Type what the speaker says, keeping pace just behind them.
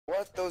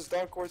those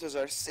dark quarters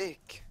are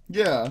sick.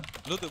 Yeah.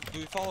 Look, do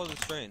we follow this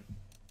train?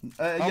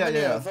 How Yeah, many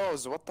yeah. are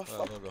those? What the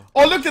fuck? Go.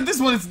 Oh, look at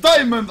this one. It's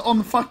diamond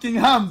on fucking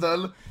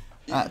handle.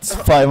 That's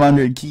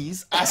 500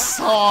 keys. I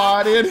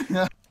saw it.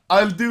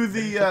 I'll do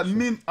the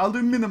I'll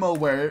do minimal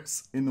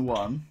wears in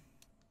one.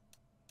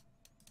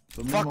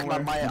 So Fuck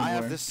wear, my, I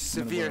have wear, this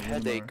severe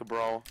headache,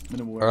 bro.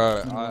 Minimal wear.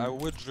 Alright, minimal I wear.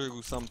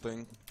 withdrew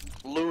something.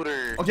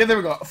 Looter. Okay, there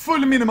we go. Full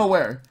minimal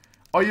wear.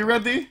 Are you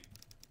ready?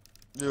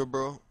 Yeah,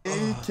 bro.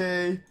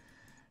 AK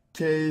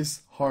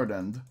case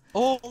hardened.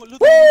 Oh, look Woo! at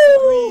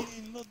the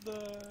green, not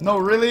the... No,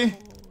 really? Oh,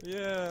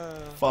 yeah.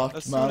 Fuck,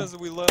 as man. soon as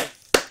we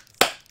left.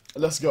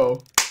 Let's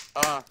go.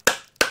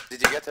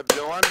 Did you get the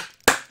blue one?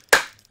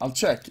 I'll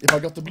check. If I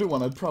got the blue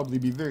one, I'd probably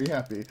be very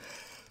happy.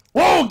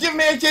 Whoa! Give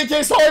me AK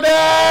case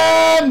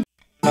hardened!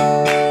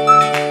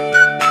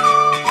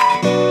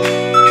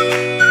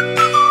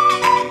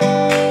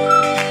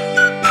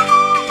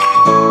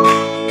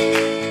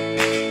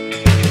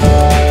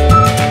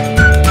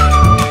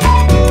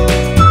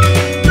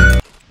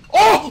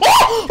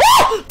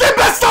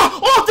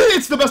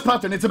 It's the best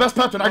pattern. It's the best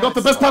pattern. I got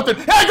the best pattern.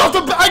 I got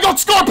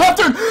scar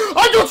pattern.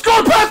 I got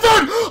scar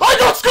pattern. I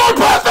got scar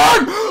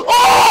pattern.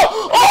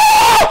 Oh!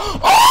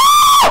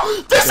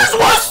 This is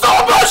worth so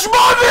much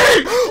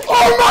money.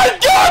 Oh my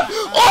god.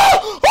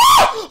 Oh!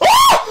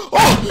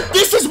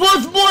 This is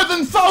worth more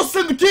than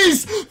 1,000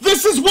 keys.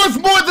 This is worth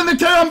more than a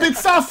Karambit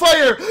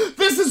Sapphire.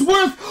 This is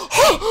worth. Look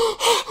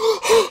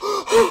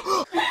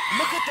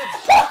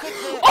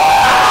at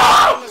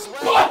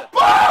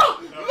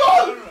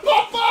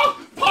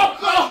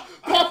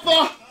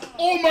Papa!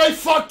 Oh my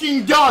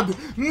fucking god!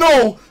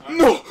 No!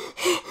 No!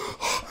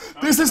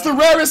 This is the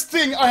rarest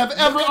thing I have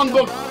ever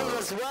unlocked.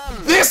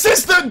 This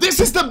is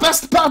the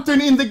best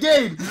pattern in the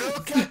game.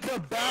 Look at the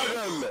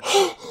bottom.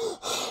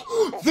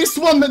 This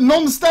one,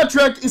 non-stat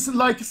track, is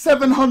like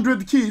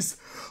 700 keys.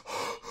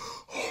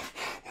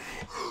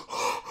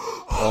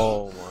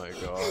 Oh my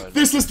god.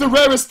 This is the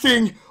rarest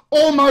thing.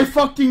 Oh my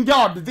fucking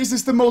god! This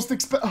is the most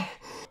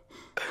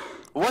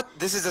What?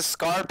 This is a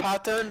scar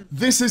pattern?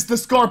 This is the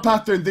scar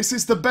pattern. This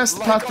is the best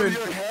Like pattern. on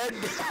your head?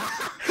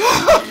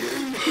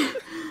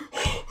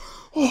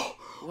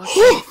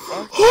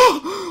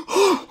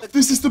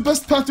 This is the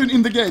best pattern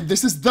in the game.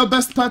 This is the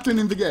best pattern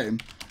in the game.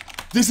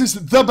 This is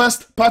the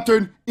best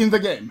pattern in the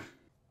game.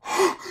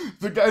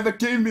 The guy that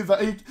gave me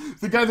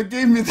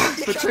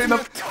the train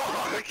of.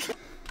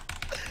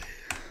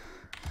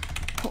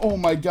 Oh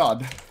my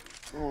god.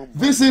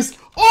 This is.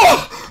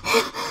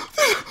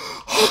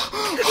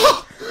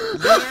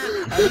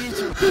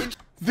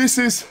 This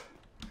is.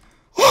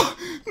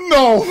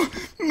 No,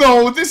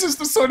 this is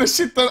the sort of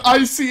shit that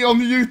I see on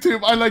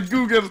YouTube. I like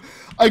Google.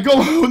 I go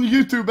on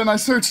YouTube and I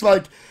search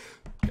like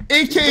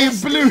AK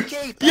blue.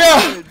 AK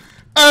Yeah,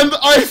 and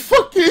I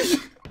fucking.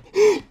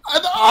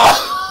 And,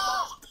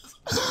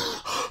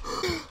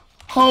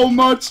 how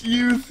much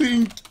you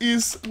think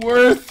is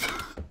worth?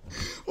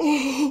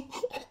 Oh,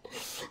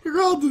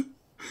 God,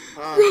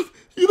 God,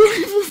 you don't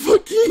even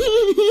fucking.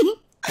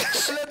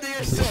 Slender,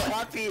 you're so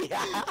happy.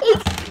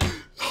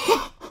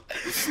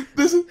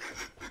 This is.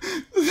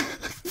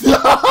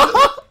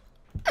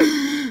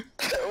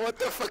 What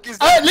the fuck is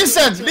that?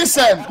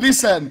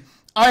 Listen.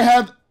 I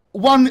had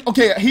one.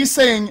 Okay, he's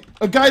saying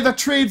a guy that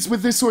trades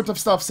with this sort of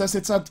stuff says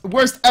it's at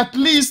worst at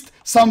least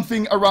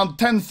something around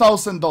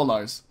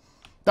 $10,000.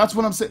 That's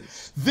what I'm saying.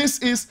 This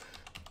is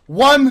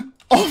one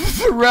of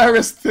the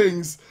rarest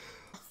things.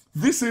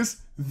 This is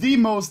the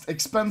most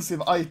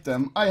expensive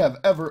item I have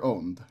ever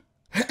owned.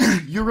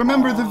 You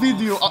remember the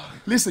video?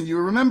 Listen, you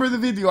remember the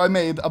video I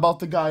made about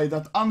the guy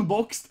that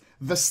unboxed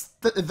the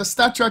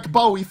StatTrak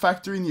Bowie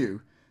Factory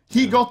New?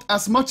 He got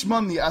as much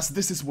money as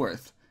this is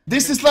worth.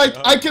 This is like,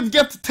 I could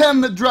get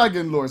 10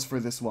 Dragon Lords for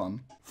this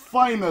one.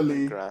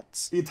 Finally,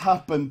 Congrats. it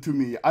happened to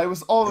me. I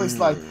was always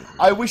like,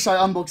 I wish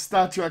I unboxed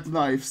StatTrak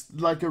knives,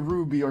 like a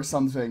ruby or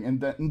something,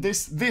 and then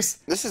this This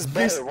is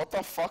better, what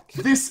the fuck?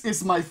 This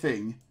is my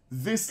thing.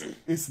 This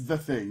is the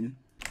thing.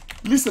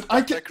 Listen,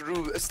 I can.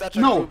 StatTrak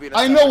No, Ruby and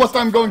I know what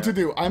StatTrak I'm going to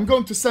Sapphire. do. I'm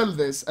going to sell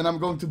this, and I'm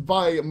going to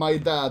buy my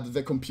dad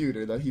the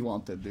computer that he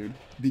wanted, dude.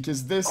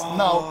 Because this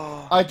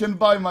now I can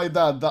buy my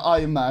dad the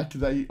iMac.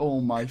 That he,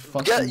 oh my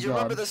fucking You god.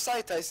 remember the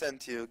site I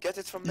sent you? Get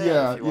it from there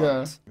Yeah, if you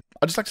want.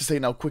 I'd just like to say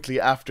now quickly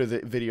after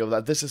the video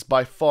that this is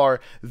by far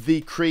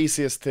the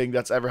craziest thing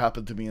that's ever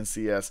happened to me in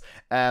CS,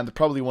 and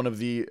probably one of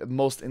the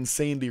most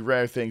insanely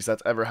rare things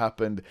that's ever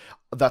happened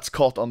that's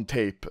caught on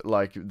tape,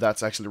 like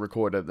that's actually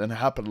recorded and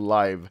happened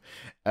live.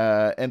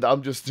 And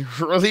I'm just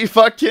really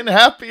fucking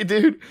happy,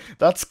 dude.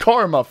 That's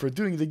karma for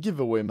doing the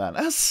giveaway, man.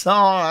 I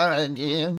saw it.